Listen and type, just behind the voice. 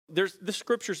This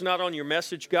scripture's not on your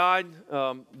message guide,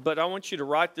 but I want you to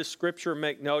write this scripture and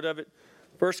make note of it.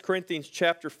 1 Corinthians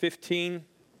chapter 15,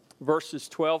 verses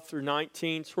 12 through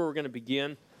 19. That's where we're going to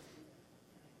begin.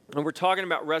 And we're talking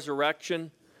about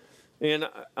resurrection. And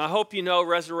I hope you know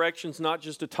resurrection's not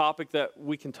just a topic that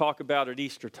we can talk about at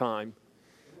Easter time.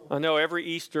 I know every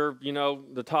Easter,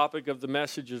 the topic of the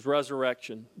message is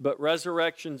resurrection. But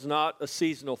resurrection's not a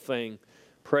seasonal thing.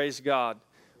 Praise God.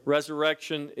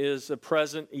 Resurrection is a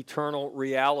present, eternal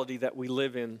reality that we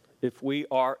live in if we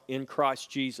are in Christ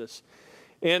Jesus.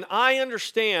 And I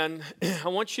understand, I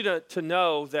want you to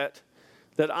know that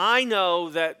I know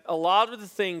that a lot of the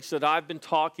things that I've been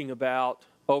talking about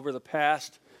over the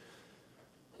past,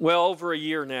 over a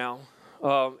year now,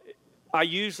 I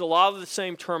use a lot of the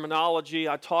same terminology.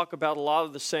 I talk about a lot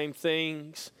of the same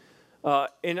things.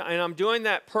 And I'm doing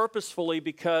that purposefully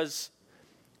because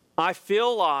I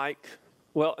feel like,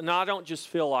 I don't just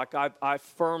feel like, I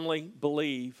firmly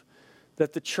believe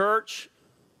that the church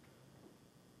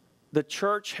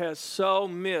has so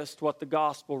missed what the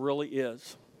gospel really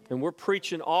is. And we're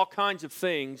preaching all kinds of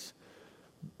things,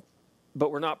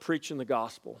 but we're not preaching the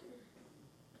gospel.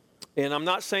 And I'm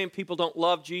not saying people don't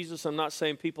love Jesus. I'm not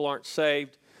saying people aren't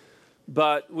saved.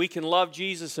 But we can love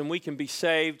Jesus and we can be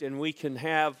saved and we can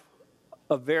have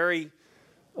a very...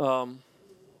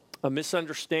 a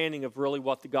misunderstanding of really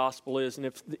what the gospel is.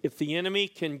 And if the enemy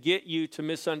can get you to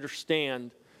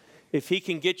misunderstand, if he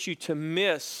can get you to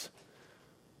miss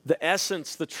the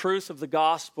essence, the truth of the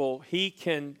gospel, he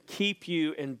can keep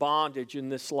you in bondage in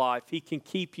this life. He can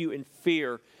keep you in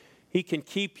fear. He can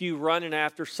keep you running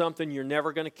after something you're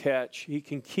never going to catch. He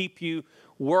can keep you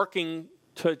working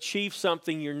to achieve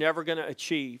something you're never going to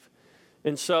achieve.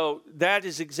 And so that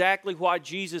is exactly why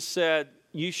Jesus said,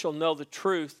 you shall know the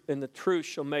truth, and the truth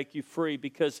shall make you free,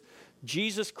 because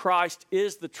Jesus Christ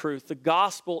is the truth. The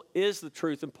gospel is the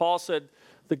truth. And Paul said,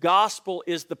 the gospel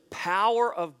is the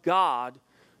power of God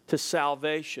to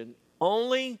salvation.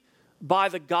 Only by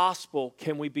the gospel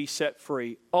can we be set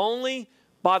free. Only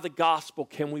by the gospel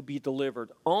can we be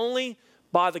delivered. Only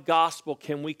by the gospel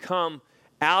can we come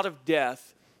out of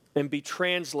death and be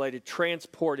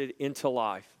transported into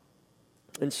life.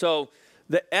 And so,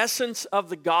 the essence of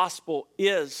the gospel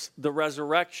is the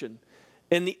resurrection.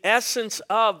 And the essence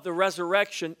of the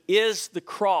resurrection is the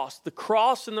cross. The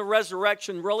cross and the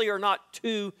resurrection really are not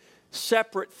two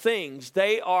separate things.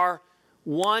 They are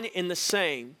one and the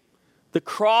same. The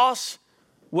cross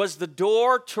was the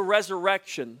door to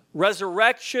resurrection.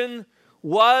 Resurrection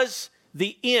was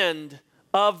the end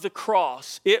of the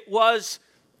cross. It was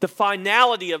the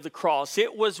finality of the cross.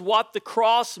 It was what the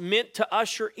cross meant to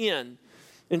usher in.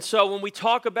 And so when we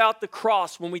talk about the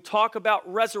cross, when we talk about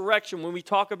resurrection, when we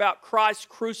talk about Christ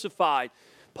crucified,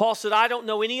 Paul said, I don't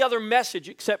know any other message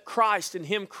except Christ and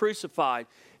Him crucified.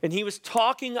 And he was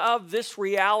talking of this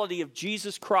reality of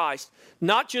Jesus Christ,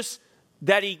 not just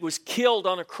that He was killed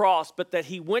on a cross, but that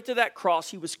He went to that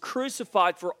cross. He was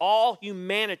crucified for all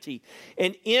humanity.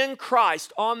 And in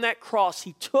Christ, on that cross,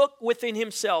 He took within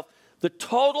Himself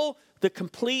the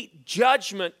complete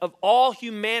judgment of all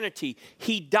humanity.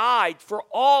 He died for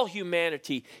all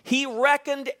humanity. He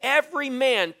reckoned every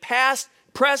man, past,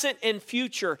 present, and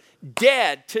future,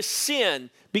 dead to sin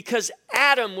because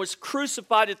Adam was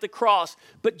crucified at the cross.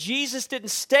 But Jesus didn't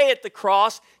stay at the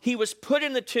cross. He was put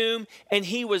in the tomb and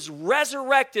He was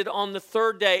resurrected on the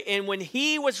third day. And when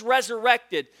He was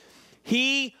resurrected,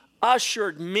 He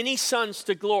ushered many sons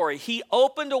to glory. He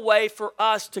opened a way for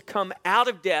us to come out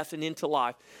of death and into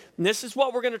life. And this is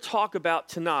what we're going to talk about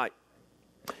tonight.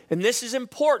 And this is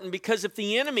important because if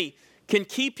the enemy can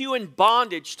keep you in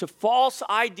bondage to false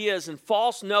ideas and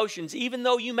false notions, even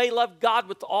though you may love God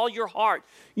with all your heart,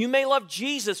 you may love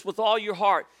Jesus with all your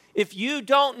heart, if you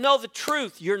don't know the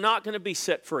truth, you're not going to be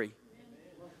set free.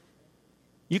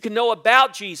 You can know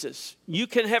about Jesus. You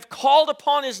can have called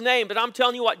upon His name, but I'm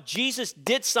telling you what, Jesus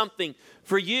did something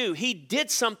for you. He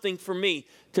did something for me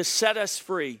to set us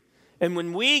free. And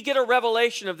when we get a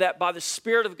revelation of that by the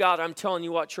Spirit of God, I'm telling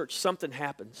you what, church, something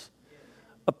happens.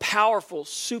 A powerful,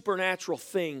 supernatural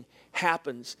thing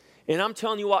happens. And I'm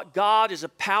telling you what, God is a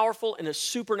powerful and a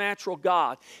supernatural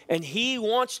God. And He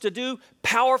wants to do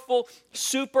powerful,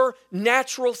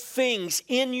 supernatural things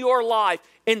in your life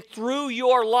and through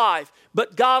your life.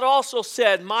 But God also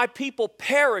said, my people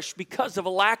perish because of a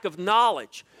lack of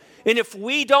knowledge. And if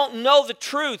we don't know the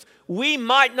truth, we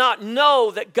might not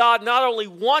know that God not only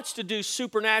wants to do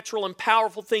supernatural and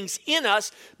powerful things in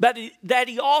us, but that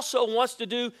He also wants to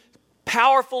do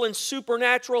powerful and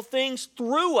supernatural things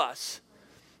through us.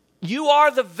 You are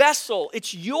the vessel.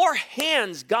 It's your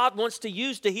hands God wants to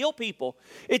use to heal people.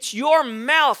 It's your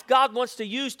mouth God wants to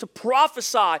use to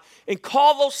prophesy and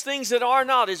call those things that are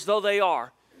not as though they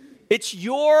are. It's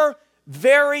your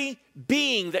very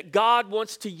being that God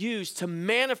wants to use to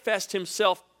manifest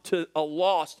himself to a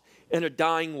lost and a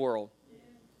dying world.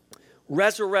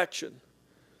 Resurrection.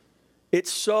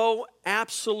 It's so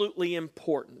absolutely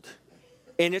important.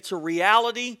 And it's a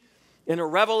reality and a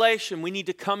revelation we need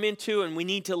to come into, and we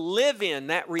need to live in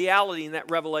that reality and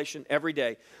that revelation every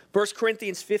day. 1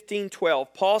 Corinthians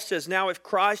 15:12, Paul says, now if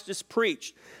Christ is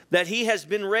preached that he has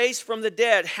been raised from the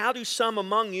dead, how do some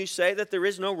among you say that there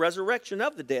is no resurrection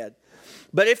of the dead?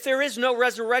 But if there is no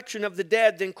resurrection of the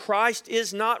dead, then Christ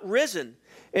is not risen.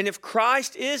 And if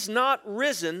Christ is not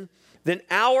risen, then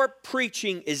our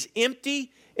preaching is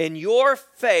empty, and your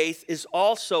faith is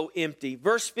also empty.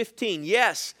 Verse 15,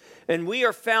 yes, and we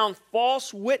are found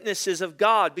false witnesses of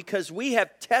God, because we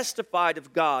have testified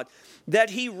of God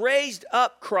that he raised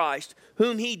up Christ,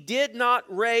 and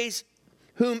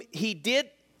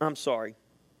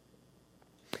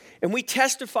we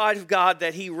testified of God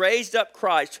that he raised up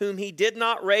Christ, whom he did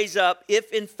not raise up,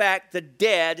 if in fact the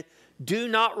dead do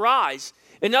not rise.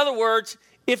 In other words,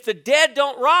 if the dead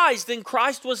don't rise, then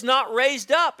Christ was not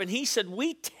raised up. And he said,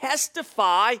 we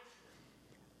testify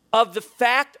of the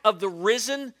fact of the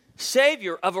risen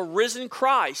Savior, of a risen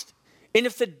Christ. And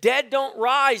if the dead don't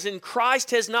rise and Christ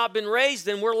has not been raised,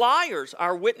 then we're liars.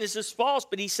 Our witness is false.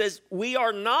 But he says, we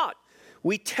are not.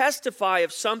 We testify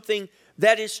of something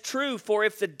that is true. For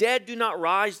if the dead do not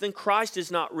rise, then Christ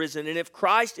is not risen. And if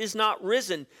Christ is not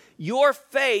risen, your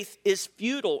faith is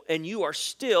futile and you are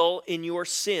still in your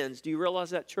sins. Do you realize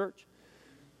that, church?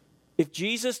 If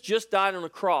Jesus just died on a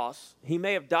cross, he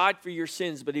may have died for your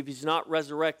sins, but if he's not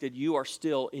resurrected, you are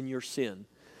still in your sin.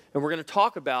 And we're going to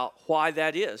talk about why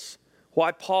that is,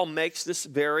 why Paul makes this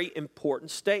very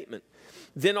important statement.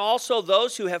 Then also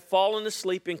those who have fallen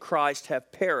asleep in Christ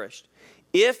have perished.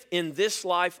 If in this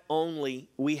life only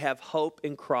we have hope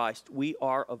in Christ, we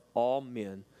are of all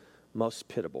men most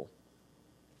pitiable.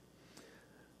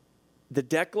 The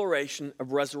declaration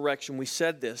of resurrection, we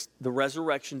said this, the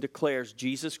resurrection declares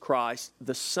Jesus Christ,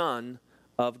 the Son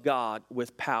of God,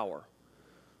 with power.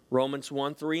 Romans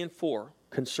 1, 3, and 4,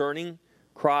 concerning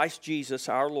Christ Jesus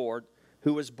our Lord,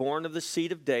 who was born of the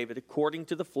seed of David according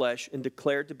to the flesh and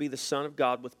declared to be the Son of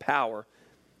God with power,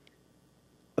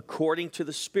 according to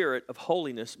the Spirit of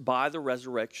holiness by the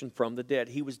resurrection from the dead.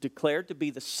 He was declared to be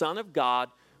the Son of God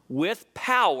with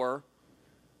power,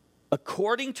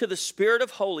 according to the Spirit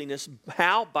of holiness.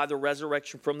 How? By the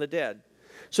resurrection from the dead.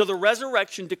 So the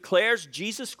resurrection declares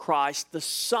Jesus Christ the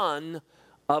Son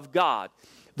of God.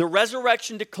 The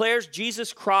resurrection declares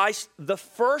Jesus Christ the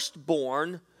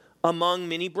firstborn among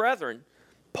many brethren.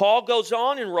 Paul goes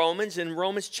on in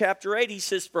Romans chapter 8, he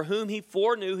says, for whom he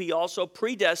foreknew, he also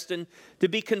predestined to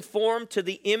be conformed to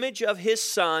the image of his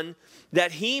Son,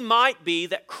 that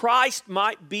Christ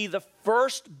might be the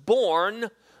firstborn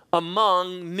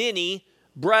among many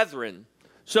brethren.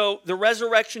 So the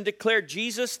resurrection declared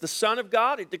Jesus the Son of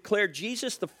God. It declared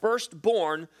Jesus the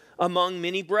firstborn among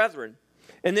many brethren.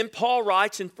 And then Paul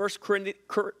writes in 1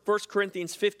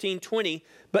 Corinthians 15:20,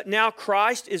 but now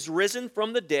Christ is risen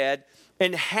from the dead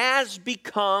and has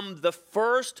become the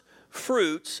first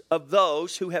fruits of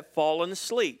those who have fallen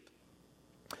asleep.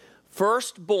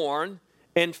 Firstborn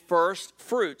and first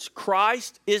fruits.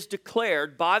 Christ is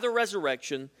declared by the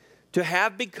resurrection to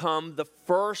have become the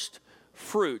first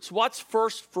fruits. What's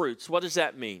first fruits? What does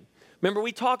that mean? Remember,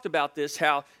 we talked about this,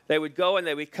 how they would go and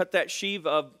they would cut that sheaf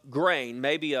of grain,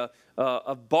 maybe of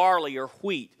barley or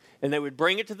wheat, and they would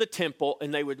bring it to the temple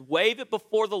and they would wave it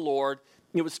before the Lord.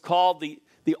 It was called the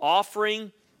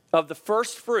offering of the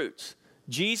first fruits.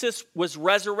 Jesus was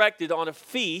resurrected on a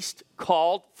feast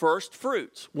called first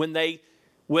fruits, when they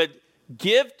would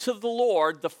give to the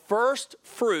Lord the first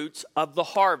fruits of the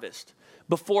harvest.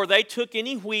 Before they took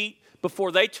any wheat,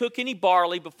 before they took any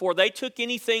barley, before they took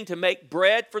anything to make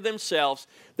bread for themselves,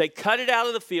 they cut it out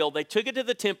of the field, they took it to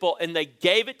the temple, and they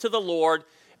gave it to the Lord,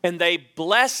 and they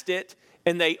blessed it,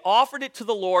 and they offered it to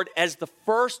the Lord as the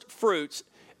first fruits.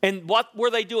 And what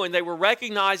were they doing? They were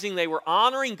recognizing, they were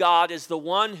honoring God as the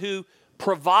one who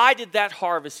provided that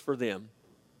harvest for them.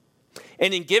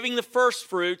 And in giving the first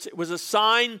fruits, it was a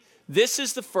sign, this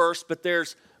is the first, but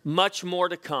there's much more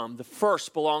to come. The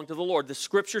first belonged to the Lord. The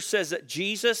scripture says that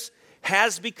Jesus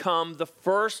has become the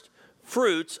first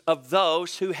fruits of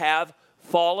those who have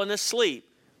fallen asleep.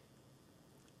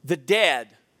 The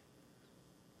dead.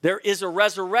 There is a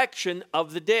resurrection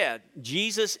of the dead.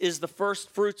 Jesus is the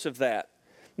first fruits of that.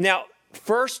 Now,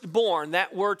 firstborn,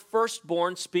 that word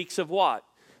firstborn speaks of what?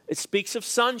 It speaks of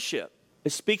sonship.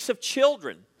 It speaks of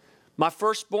children. My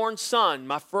firstborn son,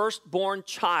 my firstborn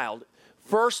child.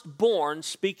 Firstborn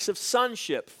speaks of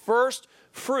sonship. First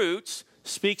fruits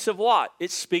speaks of what?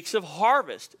 It speaks of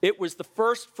harvest. It was the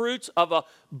first fruits of a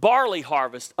barley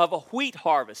harvest, of a wheat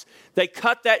harvest. They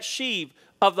cut that sheaf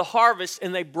of the harvest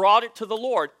and they brought it to the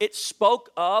Lord. It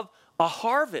spoke of a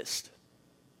harvest.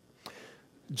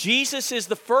 Jesus is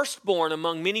the firstborn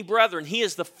among many brethren. He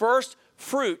is the first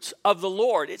fruits of the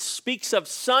Lord. It speaks of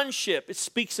sonship. It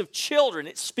speaks of children.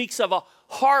 It speaks of a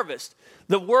harvest.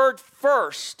 The word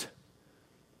first.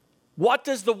 What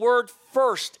does the word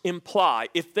first imply?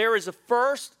 If there is a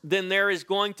first, then there is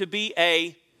going to be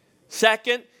a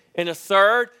second and a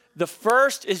third. The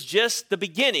first is just the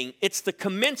beginning. It's the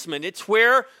commencement. It's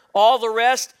where all the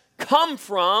rest come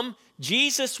from.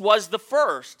 Jesus was the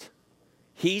first.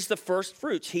 He's the first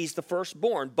fruits. He's the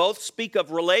firstborn. Both speak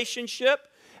of relationship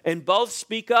and both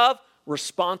speak of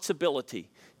responsibility.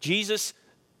 Jesus,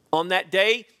 on that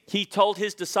day, he told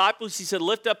his disciples, he said,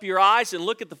 lift up your eyes and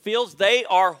look at the fields. They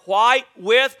are white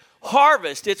with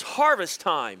harvest. It's harvest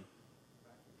time.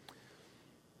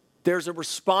 There's a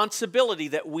responsibility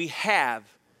that we have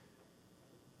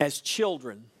as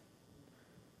children.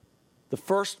 The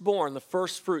firstborn, the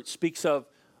first fruit, speaks of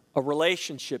a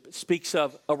relationship. It speaks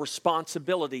of a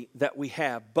responsibility that we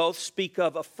have. Both speak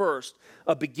of a first,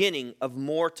 a beginning of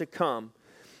more to come.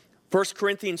 1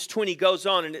 Corinthians 20 goes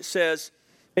on and it says,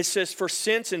 for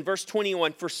since, in verse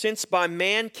 21, for since by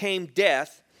man came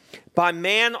death, by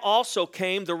man also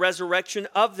came the resurrection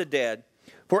of the dead.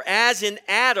 For as in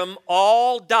Adam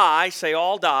all die, say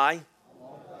all die,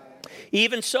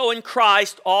 even so in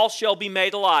Christ all shall be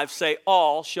made alive. Say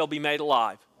all shall be made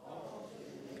alive.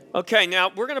 Okay, now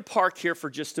we're going to park here for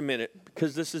just a minute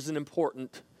because this is an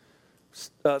important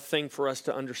thing for us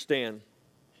to understand.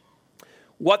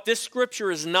 What this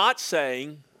scripture is not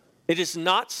saying, it is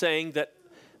not saying that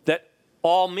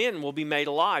all men will be made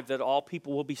alive, that all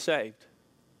people will be saved.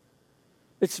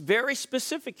 It's very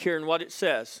specific here in what it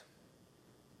says.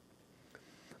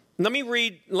 Let me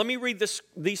read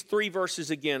these three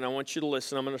verses again. I want you to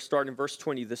listen. I'm going to start in verse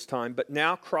 20 this time. But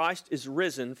now Christ is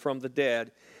risen from the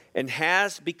dead and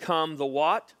has become the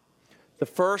what? The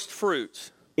first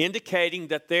fruits, indicating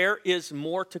that there is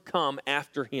more to come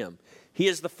after him. He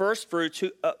is the first fruits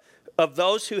of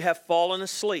those who have fallen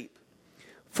asleep.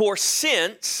 For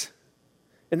since,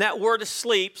 and that word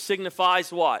asleep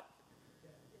signifies what?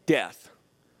 Death.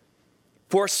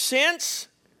 For since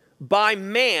by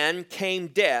man came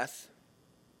death,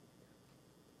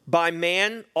 by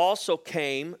man also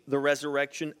came the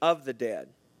resurrection of the dead.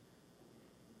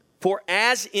 For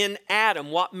as in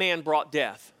Adam, what man brought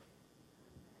death?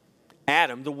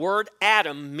 Adam. The word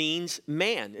Adam means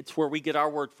man. It's where we get our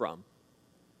word from.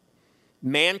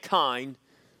 Mankind,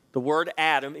 the word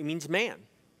Adam, it means man.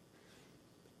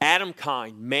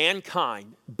 Adamkind,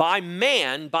 mankind. By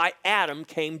man, by Adam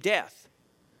came death.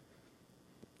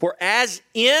 For as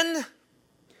in,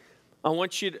 I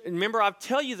want you to, remember I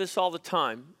tell you this all the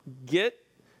time, get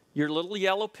your little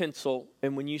yellow pencil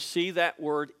and when you see that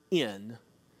word in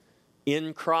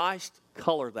Christ,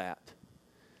 color that.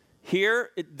 Here,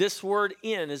 this word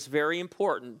in is very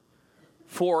important.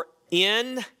 For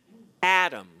in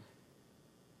Adam,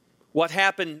 what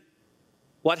happened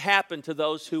to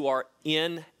those who are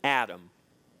in Adam?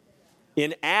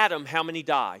 In Adam, how many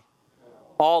die?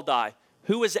 All die.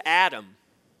 Who is Adam?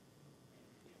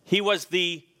 He was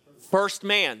the first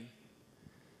man.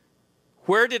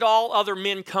 Where did all other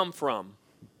men come from?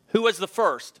 Who was the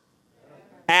first?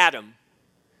 Adam.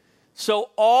 So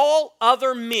all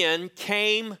other men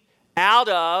came out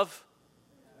of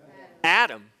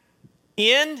Adam.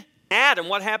 In Adam,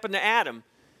 what happened to Adam?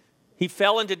 He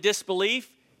fell into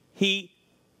disbelief. He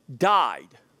died.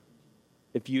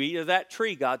 If you eat of that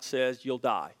tree, God says, you'll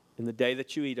die. In the day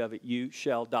that you eat of it, you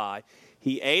shall die.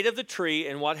 He ate of the tree,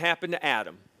 and what happened to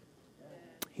Adam?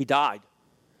 He died.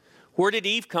 Where did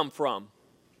Eve come from?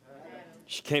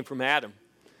 She came from Adam.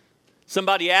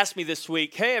 Somebody asked me this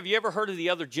week, hey, have you ever heard of the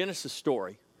other Genesis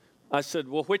story? I said,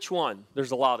 well, which one?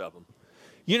 There's a lot of them.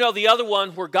 You know, the other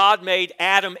one where God made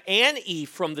Adam and Eve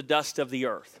from the dust of the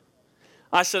earth.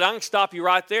 I said, I can stop you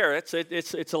right there.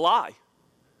 It's a lie.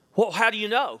 Well, how do you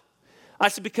know? I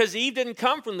said, because Eve didn't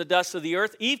come from the dust of the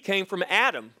earth. Eve came from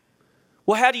Adam.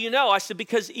 Well, how do you know? I said,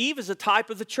 because Eve is a type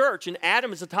of the church and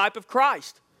Adam is a type of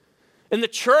Christ. And the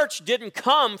church didn't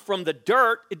come from the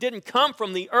dirt. It didn't come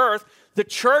from the earth. The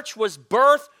church was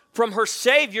birthed from her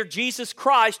Savior, Jesus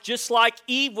Christ, just like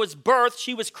Eve was birthed.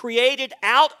 She was created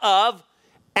out of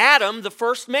Adam, the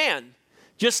first man.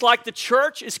 Just like the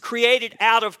church is created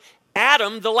out of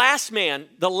Adam, the last man,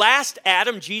 the last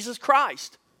Adam, Jesus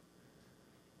Christ.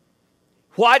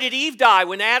 Why did Eve die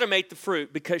when Adam ate the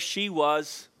fruit? Because she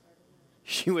was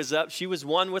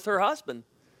one with her husband.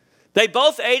 They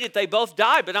both ate it, they both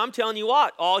died, but I'm telling you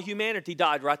what, all humanity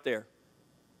died right there.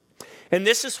 And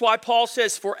this is why Paul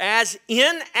says, for as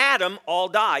in Adam all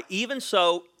die, even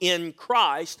so in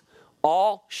Christ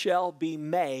all shall be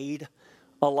made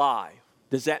alive.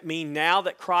 Does that mean now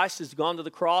that Christ has gone to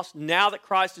the cross, now that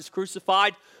Christ is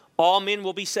crucified, all men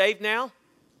will be saved now?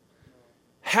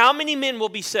 How many men will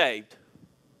be saved?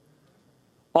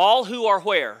 All who are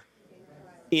where?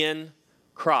 In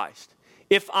Christ.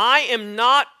 If I am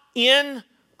not in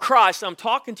Christ, I'm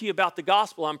talking to you about the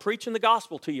gospel. I'm preaching the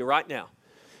gospel to you right now.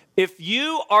 If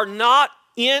you are not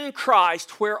in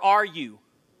Christ, where are you?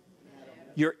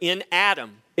 You're in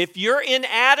Adam. If you're in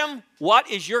Adam, what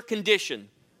is your condition?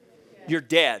 You're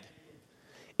dead.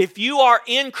 If you are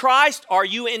in Christ, are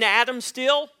you in Adam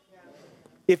still?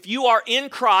 If you are in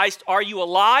Christ, are you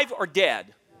alive or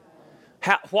dead?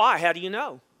 Why? How do you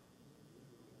know?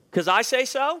 Because I say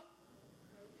so?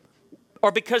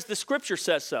 Or because the scripture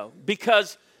says so?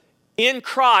 Because in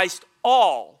Christ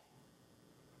all,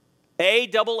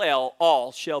 A-double-L,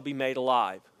 all shall be made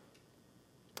alive.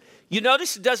 You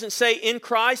notice it doesn't say in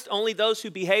Christ only those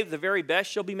who behave the very best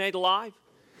shall be made alive.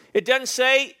 It doesn't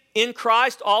say in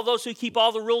Christ all those who keep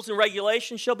all the rules and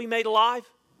regulations shall be made alive.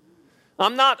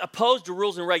 I'm not opposed to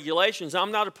rules and regulations.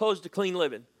 I'm not opposed to clean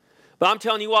living. But I'm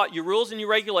telling you what, your rules and your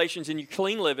regulations and your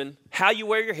clean living, how you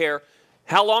wear your hair,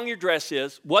 how long your dress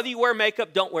is, whether you wear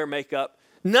makeup, don't wear makeup,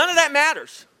 none of that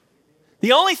matters.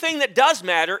 The only thing that does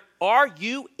matter, are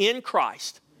you in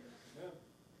Christ?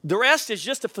 The rest is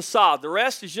just a facade. The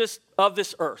rest is just of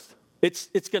this earth. It's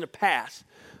going to pass.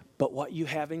 But what you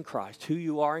have in Christ, who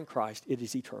you are in Christ, it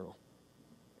is eternal.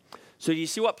 So you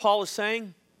see what Paul is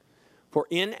saying? For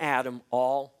in Adam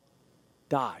all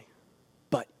die,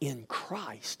 but in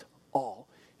Christ all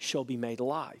shall be made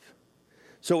alive.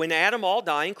 So in Adam all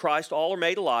die, in Christ all are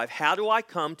made alive. How do I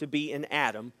come to be in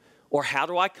Adam, or how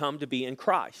do I come to be in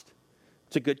Christ?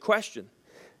 It's a good question.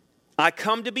 I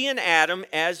come to be in Adam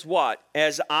as what?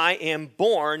 As I am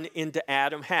born into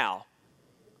Adam. How?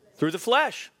 Through the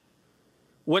flesh.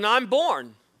 When I'm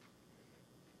born,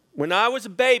 when I was a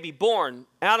baby born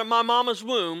out of my mama's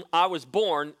womb, I was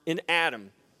born in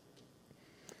Adam.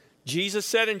 Jesus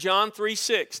said in John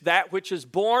 3:6, that which is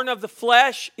born of the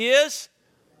flesh is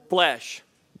flesh.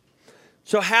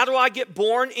 So how do I get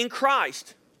born in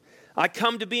Christ? I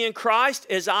come to be in Christ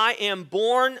as I am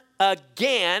born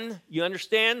again. You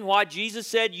understand why Jesus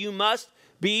said you must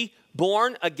be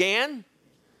born again?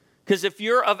 Because if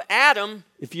you're of Adam,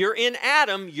 if you're in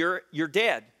Adam, you're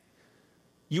dead.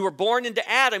 You were born into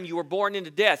Adam, you were born into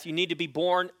death. You need to be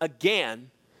born again,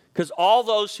 because all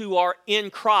those who are in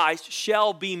Christ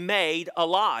shall be made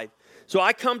alive. So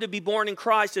I come to be born in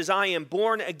Christ as I am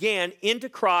born again into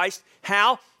Christ.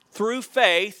 How? Through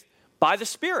faith by the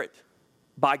Spirit.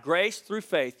 By grace through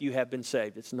faith you have been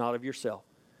saved. It's not of yourself.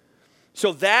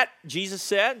 So that, Jesus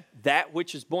said, that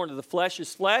which is born of the flesh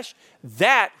is flesh.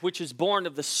 That which is born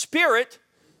of the Spirit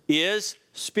is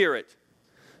spirit.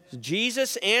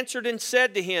 Jesus answered and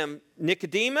said to him,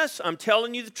 Nicodemus, I'm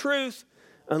telling you the truth.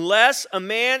 Unless a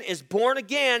man is born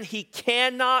again, he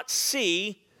cannot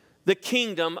see the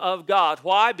kingdom of God.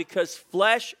 Why? Because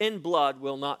flesh and blood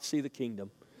will not see the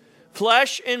kingdom.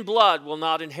 Flesh and blood will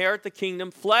not inherit the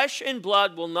kingdom. Flesh and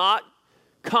blood will not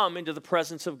come into the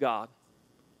presence of God.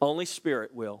 Only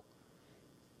spirit will.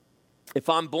 If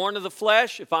I'm born of the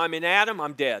flesh, if I'm in Adam,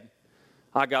 I'm dead.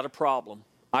 I got a problem.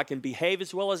 I can behave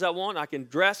as well as I want. I can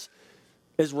dress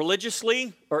as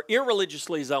religiously or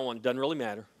irreligiously as I want. It doesn't really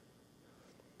matter.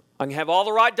 I can have all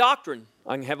the right doctrine.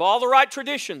 I can have all the right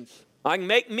traditions. I can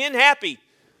make men happy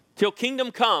till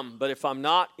kingdom come. But if I'm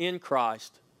not in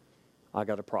Christ, I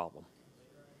got a problem.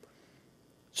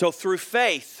 So through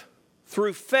faith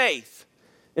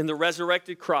in the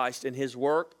resurrected Christ and his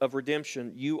work of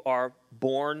redemption, you are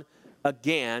born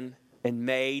again and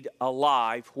made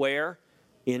alive. Where?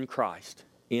 In Christ.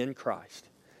 In Christ.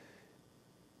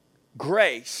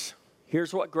 Grace,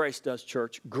 here's what grace does,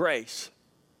 church. Grace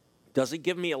doesn't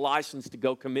give me a license to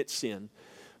go commit sin.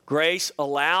 Grace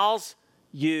allows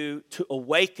you to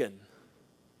awaken.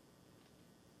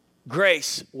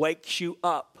 Grace wakes you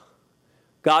up.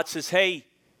 God says, hey,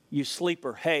 you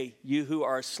sleeper, hey, you who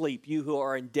are asleep, you who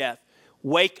are in death,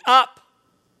 wake up.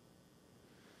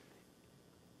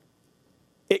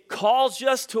 It calls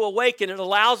us to awaken. It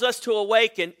allows us to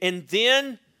awaken and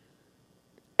then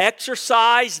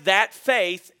exercise that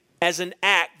faith as an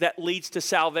act that leads to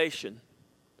salvation.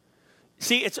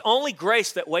 See, it's only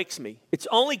grace that wakes me. It's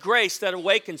only grace that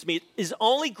awakens me. It is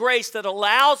only grace that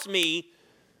allows me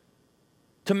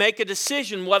to make a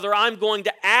decision whether I'm going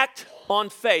to act on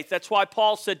faith. That's why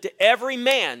Paul said to every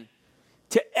man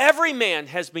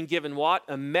has been given what?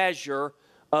 A measure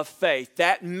of faith.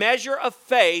 That measure of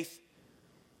faith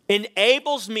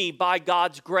enables me by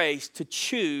God's grace to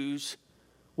choose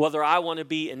whether I want to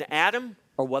be in Adam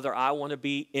or whether I want to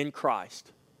be in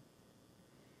Christ.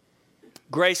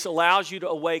 Grace allows you to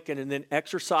awaken and then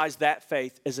exercise that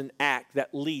faith as an act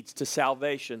that leads to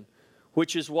salvation,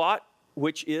 which is what?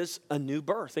 Which is a new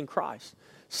birth in Christ.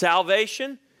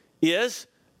 Salvation is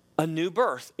a new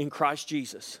birth in Christ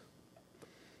Jesus.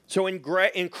 So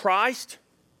in Christ,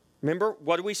 remember,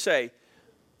 what do we say?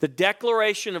 The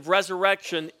declaration of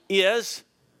resurrection is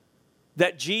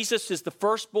that Jesus is the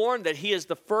firstborn, that He is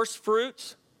the first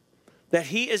fruits, that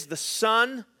He is the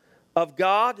Son of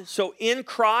God. So in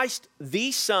Christ,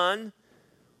 the Son,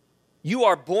 you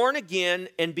are born again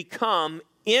and become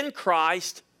in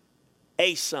Christ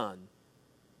a son.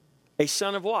 A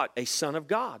son of what? A son of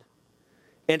God.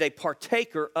 And a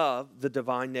partaker of the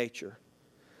divine nature.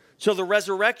 So the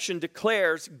resurrection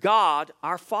declares God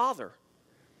our Father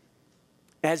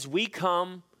as we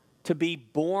come to be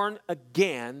born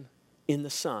again in the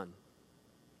Son.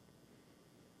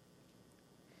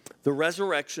 The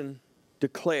resurrection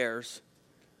declares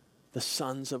the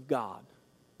sons of God.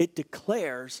 It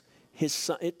declares His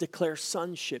son, it declares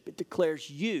sonship. It declares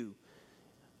you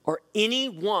or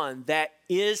anyone that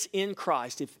is in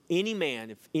Christ. If any man,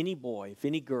 if any boy, if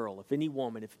any girl, if any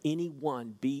woman, if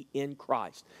anyone be in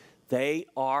Christ, they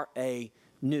are a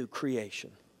new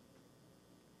creation.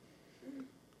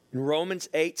 In Romans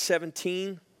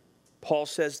 8:17, Paul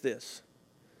says this.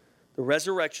 The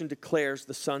resurrection declares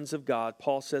the sons of God.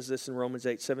 Paul says this in Romans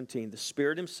 8:17. The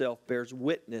Spirit Himself bears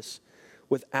witness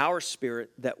with our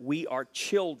spirit that we are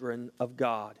children of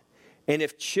God. And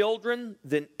if children,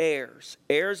 then heirs,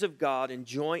 heirs of God and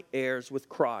joint heirs with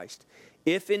Christ.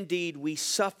 If indeed we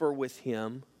suffer with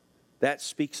Him, that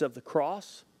speaks of the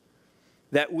cross,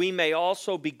 that we may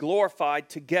also be glorified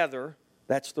together.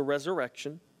 That's the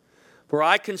resurrection. For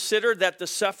I consider that the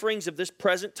sufferings of this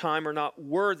present time are not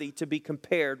worthy to be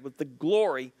compared with the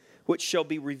glory which shall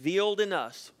be revealed in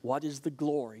us. What is the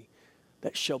glory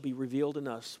that shall be revealed in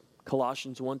us?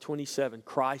 Colossians 1:27,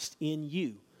 Christ in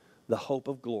you, the hope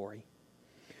of glory.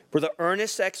 For the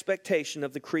earnest expectation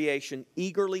of the creation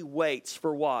eagerly waits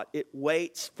for what? It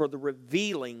waits for the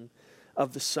revealing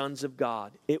of the sons of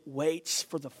God. It waits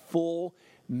for the full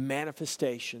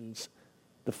manifestations,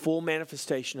 the full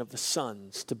manifestation of the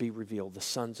sons to be revealed, the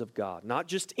sons of God. Not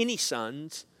just any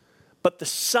sons, but the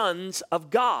sons of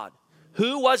God.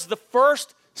 Who was the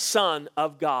first son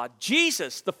of God?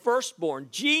 Jesus, the firstborn.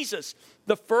 Jesus,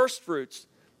 the firstfruits,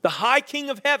 the high King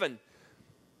of heaven,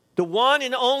 the one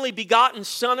and only begotten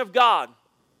Son of God.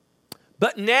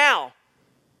 But now,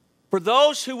 for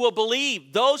those who will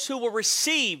believe, those who will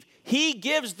receive, He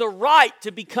gives the right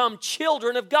to become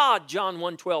children of God, John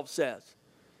 1:12 says.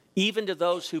 Even to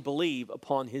those who believe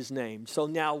upon His name. So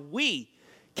now we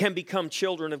can become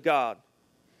children of God.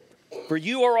 For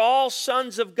you are all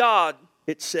sons of God,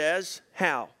 it says.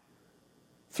 How?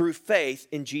 Through faith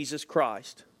in Jesus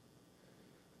Christ.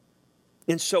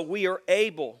 And so we are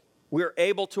able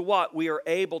to what? We are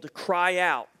able to cry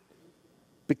out.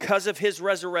 Because of His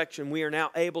resurrection, we are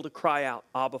now able to cry out,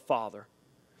 Abba, Father.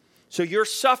 So you're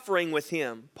suffering with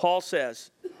Him. Paul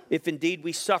says, if indeed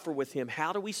we suffer with Him.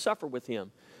 How do we suffer with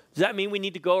Him? Does that mean we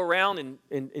need to go around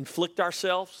and inflict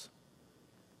ourselves?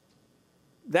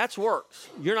 That's works.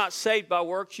 You're not saved by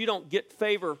works. You don't get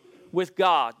favor with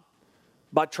God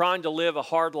by trying to live a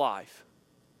hard life.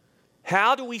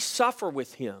 How do we suffer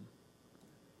with Him?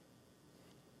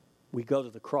 We go to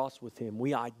the cross with Him.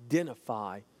 We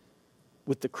identify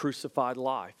with the crucified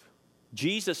life.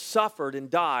 Jesus suffered and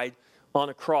died on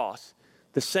a cross.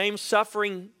 The same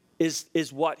suffering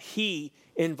is what He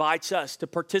invites us to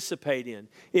participate in.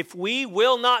 If we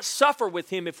will not suffer with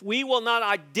Him, if we will not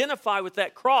identify with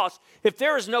that cross, if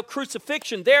there is no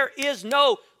crucifixion, there is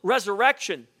no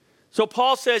resurrection. So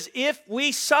Paul says, if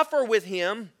we suffer with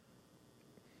Him,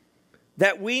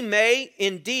 that we may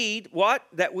indeed, what?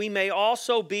 That we may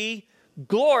also be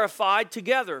glorified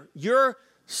together. Your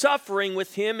suffering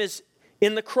with Him is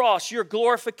in the cross. Your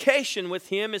glorification with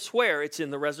Him is where? It's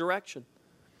in the resurrection.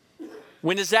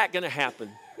 When is that going to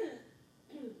happen?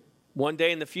 One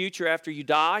day in the future after you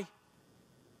die?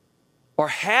 Or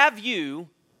have you,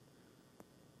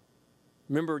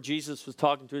 remember Jesus was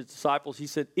talking to His disciples, He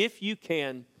said, if you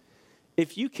can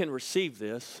receive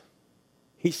this,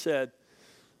 He said,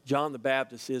 John the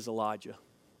Baptist is Elijah.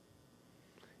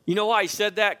 You know why He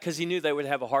said that? Because He knew they would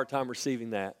have a hard time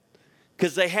receiving that.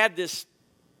 Because they had this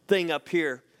thing up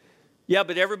here. Yeah,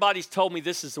 but everybody's told me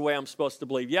this is the way I'm supposed to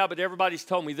believe. Yeah, but everybody's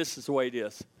told me this is the way it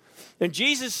is. And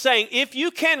Jesus is saying, if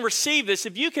you can receive this,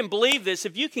 if you can believe this,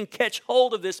 if you can catch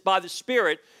hold of this by the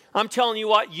Spirit, I'm telling you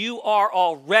what, you are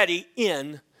already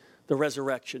in the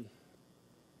resurrection.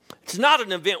 It's not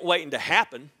an event waiting to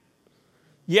happen.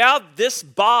 Yeah, this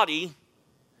body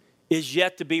is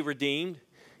yet to be redeemed.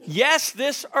 Yes,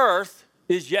 this earth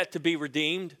is yet to be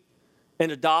redeemed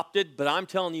and adopted, but I'm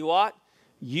telling you what,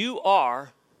 you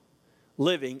are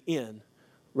living in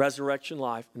resurrection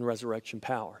life and resurrection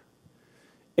power.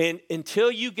 And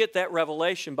until you get that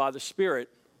revelation by the Spirit,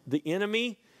 the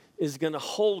enemy is going to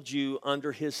hold you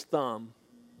under his thumb.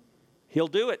 He'll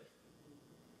do it.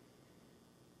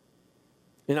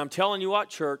 And I'm telling you what,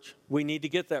 church, we need to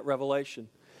get that revelation.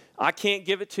 I can't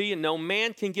give it to you. No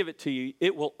man can give it to you.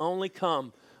 It will only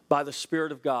come by the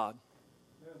Spirit of God.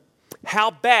 Yeah.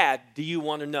 How bad do you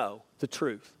want to know the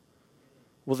truth?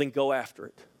 Well, then go after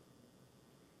it.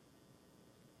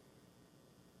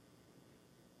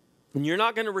 And you're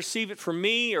not going to receive it from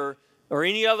me or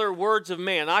any other words of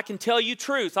man. I can tell you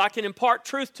truth. I can impart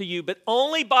truth to you, but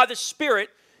only by the Spirit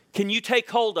can you take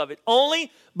hold of it.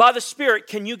 Only by the Spirit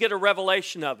can you get a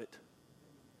revelation of it.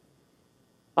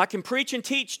 I can preach and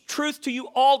teach truth to you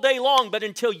all day long, but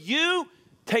until you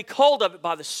take hold of it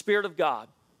by the Spirit of God,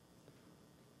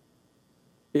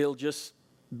 it'll just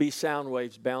be sound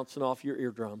waves bouncing off your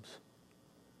eardrums.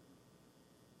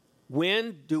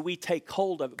 When do we take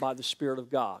hold of it by the Spirit of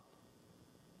God?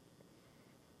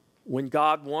 When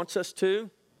God wants us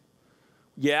to?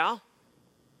 Yeah.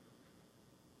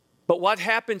 But what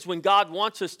happens when God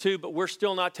wants us to, but we're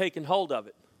still not taking hold of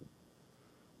it?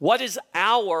 What is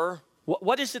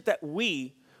it that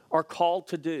we are called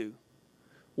to do?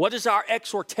 What is our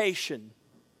exhortation?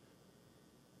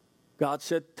 God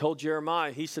told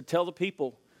Jeremiah, he said, tell the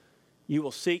people, you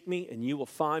will seek me and you will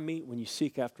find me when you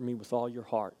seek after me with all your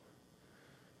heart.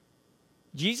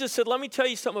 Jesus said, let me tell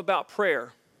you something about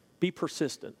prayer. Be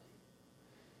persistent.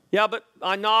 Yeah, but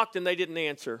I knocked and they didn't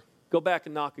answer. Go back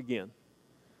and knock again.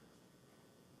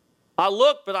 I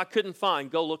looked, but I couldn't find.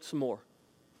 Go look some more.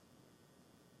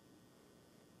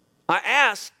 I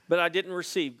asked, but I didn't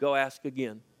receive. Go ask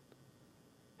again.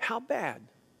 How bad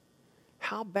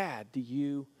do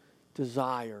you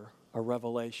desire a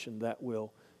revelation that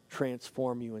will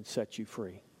transform you and set you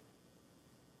free?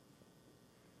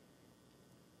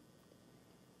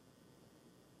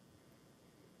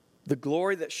 The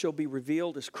glory that shall be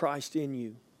revealed is Christ in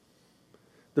you.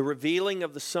 The revealing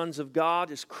of the sons of God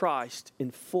is Christ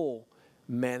in full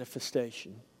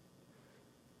manifestation.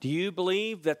 Do you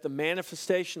believe that the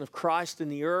manifestation of Christ in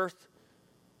the earth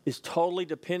is totally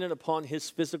dependent upon his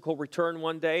physical return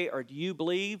one day? Or do you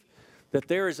believe that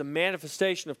there is a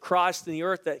manifestation of Christ in the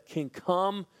earth that can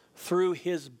come through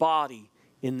his body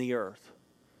in the earth?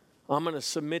 I'm going to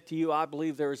submit to you, I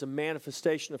believe there is a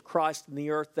manifestation of Christ in the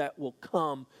earth that will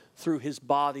come through his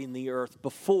body in the earth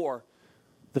before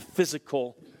the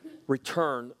physical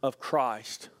return of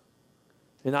Christ.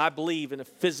 And I believe in a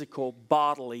physical,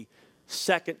 bodily,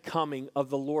 second coming of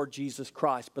the Lord Jesus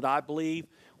Christ. But I believe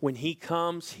when he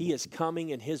comes, he is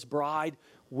coming and his bride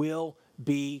will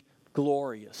be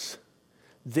glorious.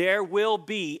 There will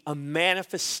be a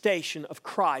manifestation of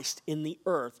Christ in the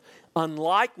earth,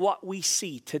 unlike what we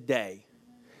see today.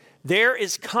 There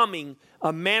is coming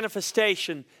a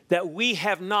manifestation that we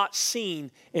have not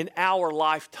seen in our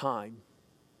lifetime.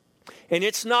 And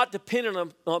it's not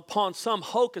dependent upon some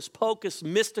hocus-pocus,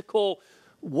 mystical,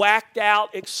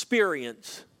 whacked-out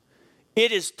experience.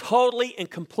 It is totally and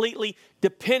completely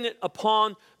dependent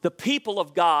upon the people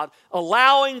of God,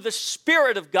 allowing the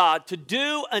Spirit of God to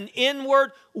do an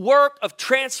inward work of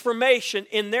transformation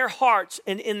in their hearts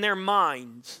and in their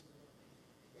minds.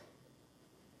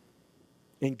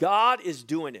 And God is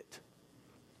doing it.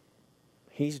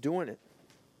 He's doing it.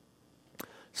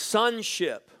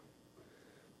 Sonship.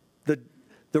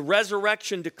 The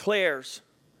resurrection declares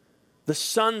the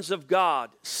sons of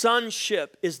God.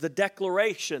 Sonship is the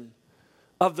declaration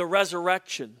of the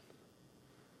resurrection.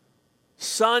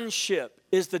 Sonship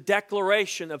is the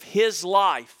declaration of his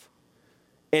life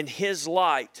and his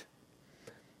light.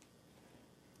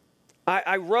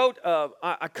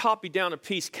 I copied down a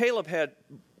piece. Caleb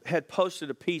had posted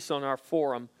a piece on our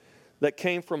forum that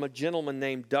came from a gentleman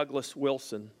named Douglas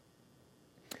Wilson.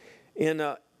 And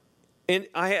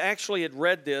I actually had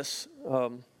read this.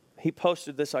 He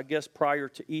posted this, I guess, prior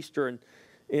to Easter. And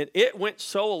it went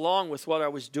so along with what I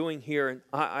was doing here. And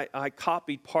I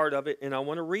copied part of it, and I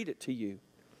want to read it to you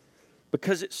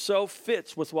because it so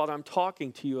fits with what I'm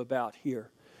talking to you about here.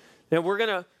 Now, we're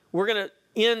gonna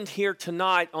end here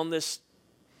tonight on this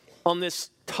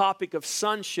topic of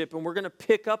sonship, and we're going to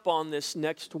pick up on this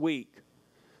next week.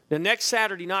 Now, next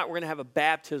Saturday night, we're going to have a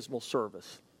baptismal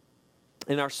service.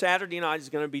 And our Saturday night is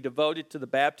going to be devoted to the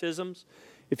baptisms.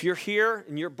 If you're here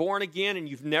and you're born again and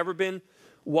you've never been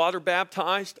water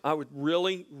baptized, I would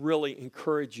really, really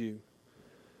encourage you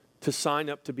to sign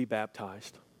up to be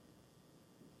baptized.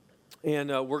 And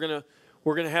we're going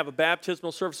to have a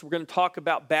baptismal service. We're going to talk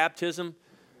about baptism.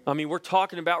 I mean, we're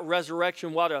talking about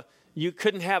resurrection. You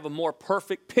couldn't have a more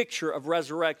perfect picture of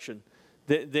resurrection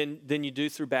than you do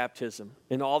through baptism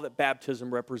and all that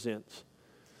baptism represents.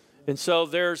 And so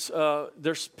there's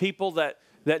people that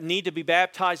need to be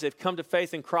baptized. They've come to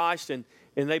faith in Christ and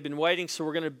they've been waiting. So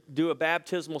we're going to do a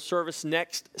baptismal service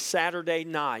next Saturday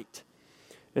night.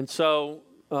 And so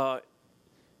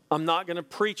I'm not going to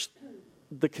preach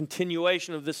the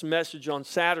continuation of this message on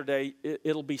Saturday.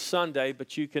 It'll be Sunday,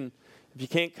 but you can, if you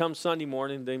can't come Sunday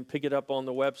morning, then pick it up on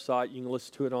the website. You can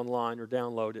listen to it online or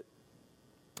download it,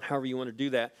 however you want to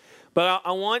do that. But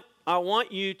I want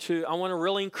to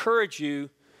really encourage you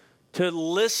to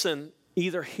listen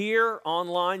either here,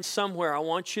 online, somewhere. I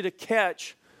want you to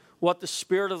catch what the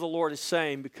Spirit of the Lord is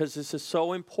saying, because this is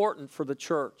so important for the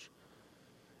church.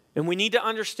 And we need to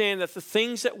understand that the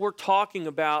things that we're talking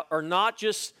about are not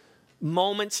just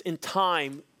moments in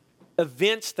time,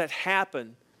 events that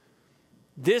happen.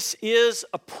 This is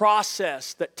a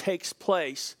process that takes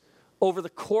place over the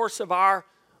course of our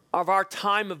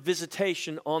time of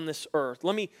visitation on this earth.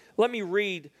 Let me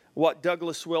read what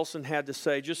Douglas Wilson had to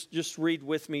say. Just read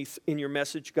with me in your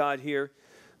message guide here.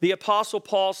 The Apostle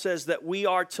Paul says that we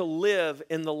are to live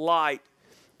in the light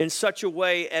in such a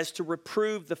way as to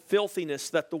reprove the filthiness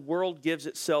that the world gives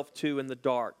itself to in the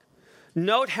dark.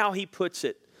 Note how he puts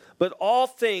it. But all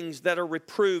things that are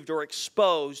reproved or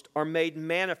exposed are made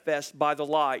manifest by the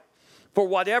light. For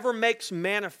whatever makes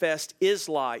manifest is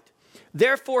light.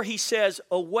 Therefore he says,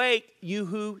 awake, you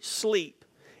who sleep,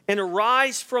 and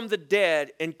arise from the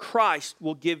dead, and Christ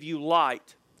will give you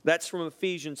light. That's from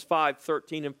Ephesians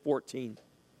 5:13 and 14.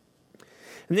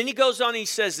 And then he goes on and he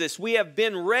says this, we have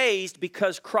been raised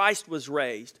because Christ was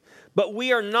raised. But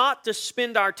we are not to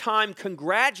spend our time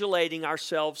congratulating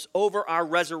ourselves over our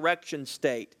resurrection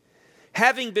state.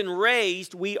 Having been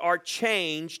raised, we are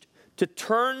changed to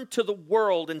turn to the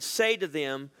world and say to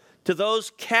them, to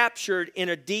those captured in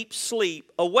a deep sleep,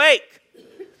 awake!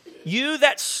 You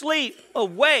that sleep,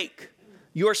 awake.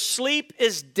 Your sleep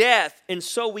is death, and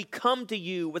so we come to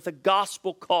you with a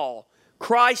gospel call.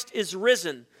 Christ is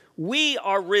risen. We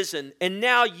are risen, and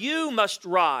now you must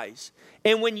rise.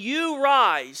 And when you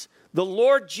rise, the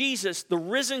Lord Jesus, the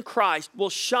risen Christ, will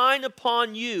shine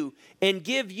upon you and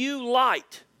give you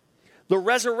light. The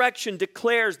resurrection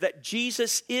declares that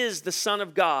Jesus is the Son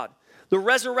of God. The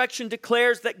resurrection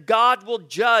declares that God will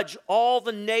judge all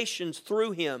the nations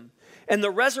through him. And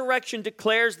the resurrection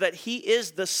declares that he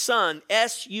is the Son,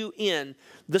 S-U-N,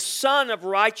 the Son of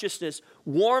righteousness,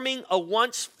 warming a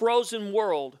once frozen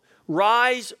world.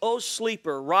 Rise, O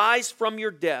sleeper, rise from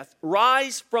your death.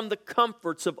 Rise from the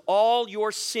comforts of all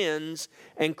your sins,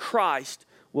 and Christ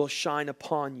will shine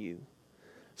upon you.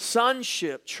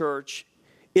 Sonship, church,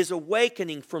 is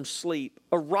awakening from sleep,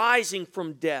 arising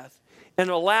from death, and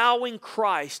allowing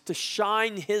Christ to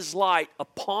shine his light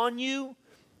upon you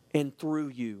and through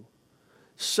you.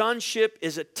 Sonship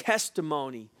is a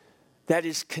testimony that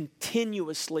is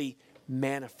continuously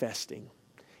manifesting.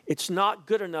 It's not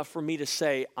good enough for me to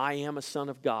say, I am a son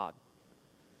of God.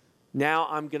 Now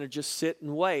I'm going to just sit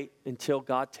and wait until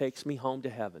God takes me home to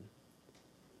heaven.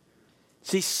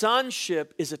 See,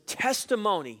 sonship is a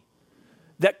testimony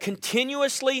that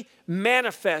continuously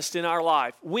manifests in our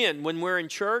life. When? When we're in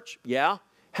church? Yeah.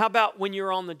 How about when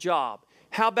you're on the job?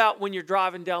 How about when you're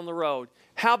driving down the road?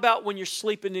 How about when you're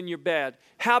sleeping in your bed?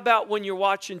 How about when you're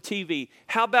watching TV?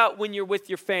 How about when you're with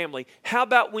your family? How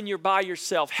about when you're by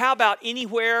yourself? How about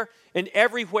anywhere and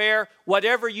everywhere,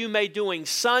 whatever you may be doing?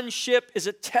 Sonship is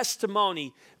a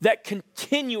testimony that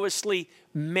continuously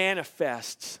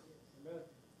manifests.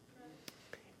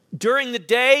 During the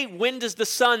day, when does the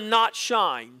sun not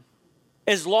shine?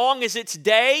 As long as it's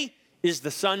day, is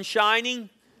the sun shining?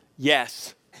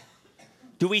 Yes.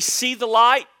 Do we see the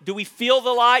light? Do we feel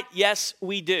the light? Yes,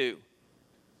 we do.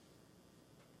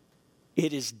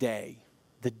 It is day.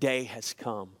 The day has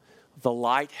come. The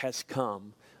light has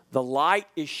come. The light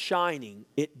is shining.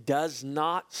 It does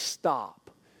not stop.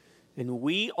 And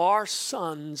we are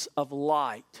sons of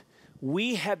light.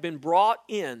 We have been brought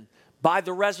in by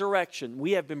the resurrection.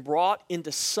 We have been brought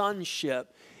into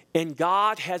sonship, and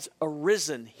God has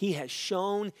arisen. He has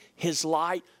shone his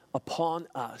light upon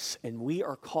us, and we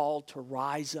are called to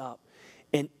rise up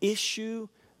and issue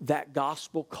that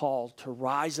gospel call to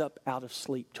rise up out of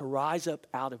sleep, to rise up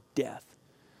out of death.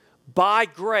 By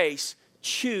grace,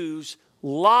 choose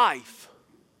life.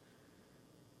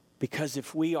 Because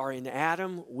if we are in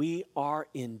Adam, we are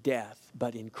in death.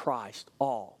 But in Christ,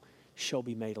 all shall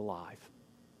be made alive.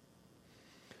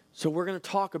 So we're going to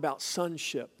talk about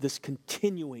sonship, this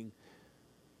continuing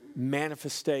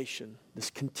manifestation, this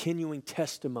continuing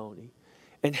testimony,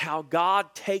 and how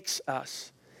God takes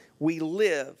us. We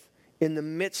live in the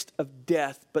midst of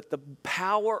death, but the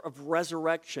power of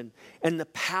resurrection and the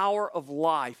power of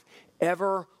life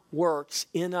ever works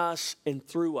in us and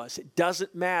through us. It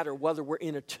doesn't matter whether we're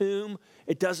in a tomb.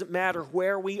 It doesn't matter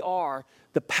where we are.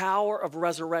 The power of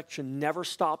resurrection never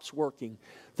stops working.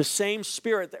 The same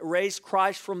Spirit that raised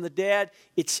Christ from the dead,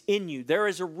 it's in you. There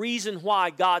is a reason why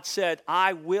God said,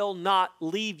 I will not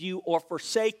leave you or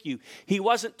forsake you. He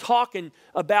wasn't talking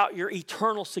about your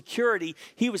eternal security.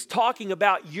 He was talking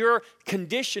about your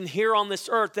condition here on this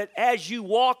earth, that as you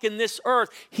walk in this earth,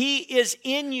 He is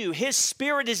in you. His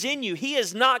Spirit is in you. He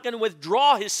is not going to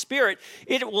withdraw His Spirit.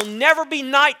 It will never be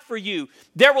night for you.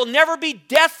 There will never be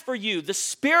death for you. The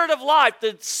Spirit of life,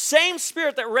 the same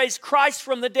Spirit that raised Christ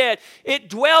from the dead, it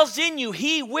dwells in you.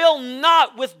 He will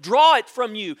not withdraw it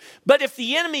from you. But if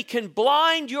the enemy can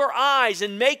blind your eyes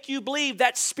and make you believe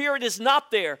that Spirit is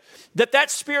not there, that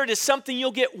Spirit is something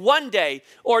you'll get one day,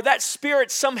 or that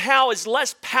Spirit somehow is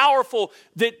less powerful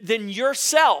than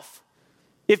yourself,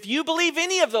 if you believe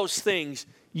any of those things,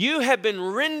 you have been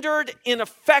rendered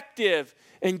ineffective.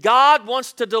 And God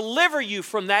wants to deliver you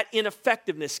from that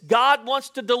ineffectiveness. God wants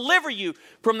to deliver you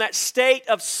from that state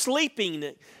of sleeping,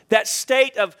 that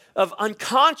state of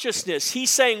unconsciousness.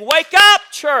 He's saying, wake up,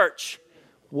 church.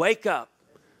 Wake up.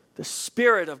 The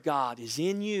Spirit of God is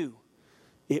in you.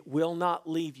 It will not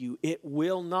leave you. It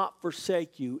will not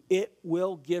forsake you. It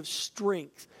will give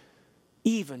strength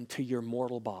even to your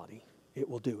mortal body. It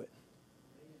will do it.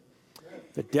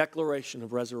 The declaration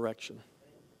of resurrection.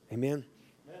 Amen.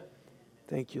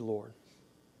 Thank you, Lord.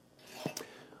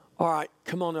 All right,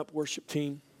 come on up, worship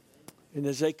team. And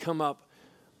as they come up,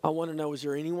 I want to know, is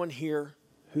there anyone here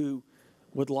who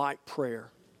would like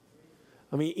prayer?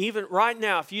 I mean, even right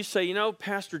now, if you say,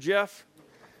 Pastor Jeff,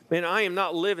 man, I am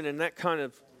not living in that kind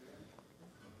of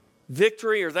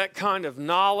victory or that kind of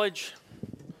knowledge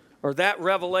or that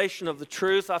revelation of the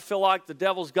truth. I feel like the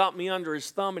devil's got me under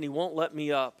his thumb and he won't let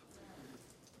me up.